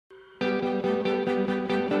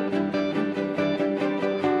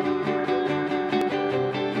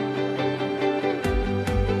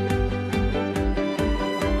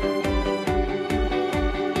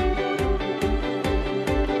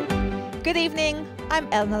evening, I'm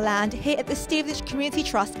Eleanor Land here at the Stevenage Community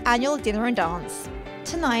Trust annual dinner and dance.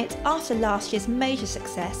 Tonight, after last year's major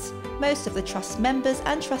success, most of the Trust's members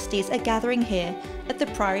and trustees are gathering here at the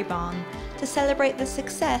Priory Barn to celebrate the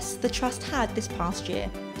success the Trust had this past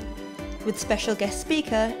year. With special guest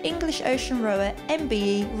speaker, English Ocean rower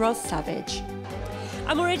MBE Ros Savage.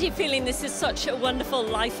 I'm already feeling this is such a wonderful,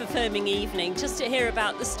 life-affirming evening, just to hear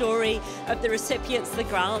about the story of the recipients of the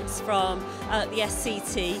grants from the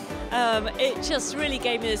SCT. It just really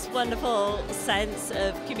gave me this wonderful sense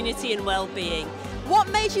of community and well-being. What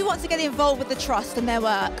made you want to get involved with the Trust and their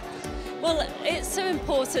work? Well, it's so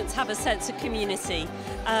important to have a sense of community.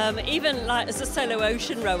 Even like as a solo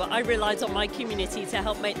ocean rower, I relied on my community to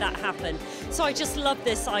help make that happen. So I just love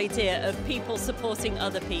this idea of people supporting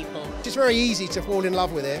other people. It's very easy to fall in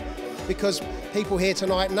love with it because people here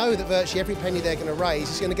tonight know that virtually every penny they're going to raise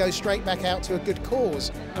is going to go straight back out to a good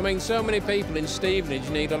cause. I mean, so many people in Stevenage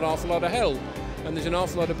need an awful lot of help, and there's an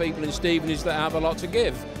awful lot of people in Stevenage that have a lot to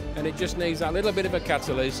give, and it just needs that little bit of a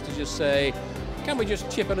catalyst to just say, can we just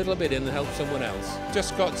chip a little bit in and help someone else?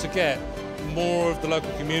 Just got to get more of the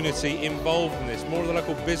local community involved in this, more of the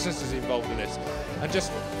local businesses involved in this, and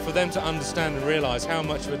just for them to understand and realise how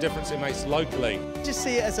much of a difference it makes locally. Just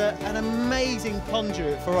see it as an amazing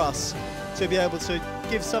conduit for us to be able to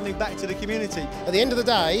give something back to the community. At the end of the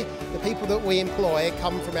day, the people that we employ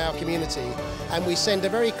come from our community, and we send a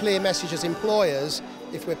very clear message as employers.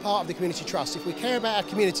 If we're part of the Community Trust, if we care about our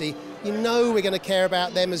community, you know we're going to care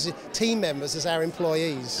about them as team members, as our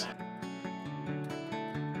employees.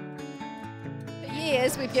 For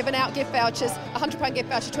years we've given out gift vouchers, a £100 gift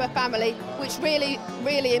voucher to a family, which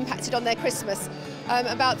really impacted on their Christmas.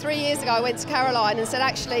 About 3 years ago I went to Caroline and said,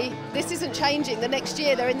 actually this isn't changing, the next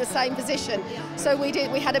year they're in the same position. So we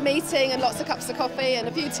had a meeting and lots of cups of coffee and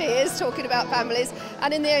a few tears talking about families,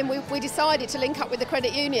 and in the end we decided to link up with the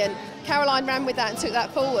credit union. Caroline ran with that and took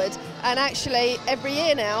that forward, and actually every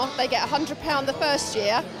year now they get £100 the first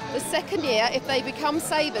year. The second year, if they become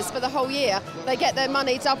savers for the whole year, they get their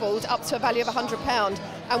money doubled up to a value of £100.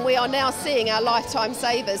 And we are now seeing our lifetime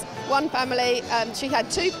savers. One family, she had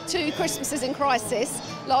two Christmases in crisis.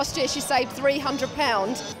 Last year she saved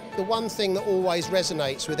 £300. The one thing that always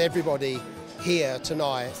resonates with everybody here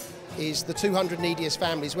tonight is the 200 neediest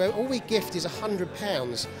families, where all we gift is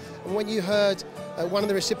 £100. And when you heard one of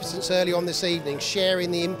the recipients early on this evening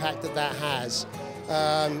sharing the impact that has,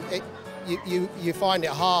 you find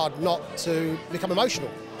it hard not to become emotional.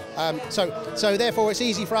 So therefore it's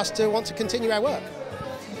easy for us to want to continue our work.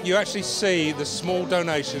 You actually see the small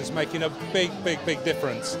donations making a big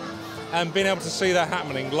difference, and being able to see that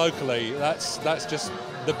happening locally, that's just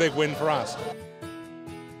the big win for us.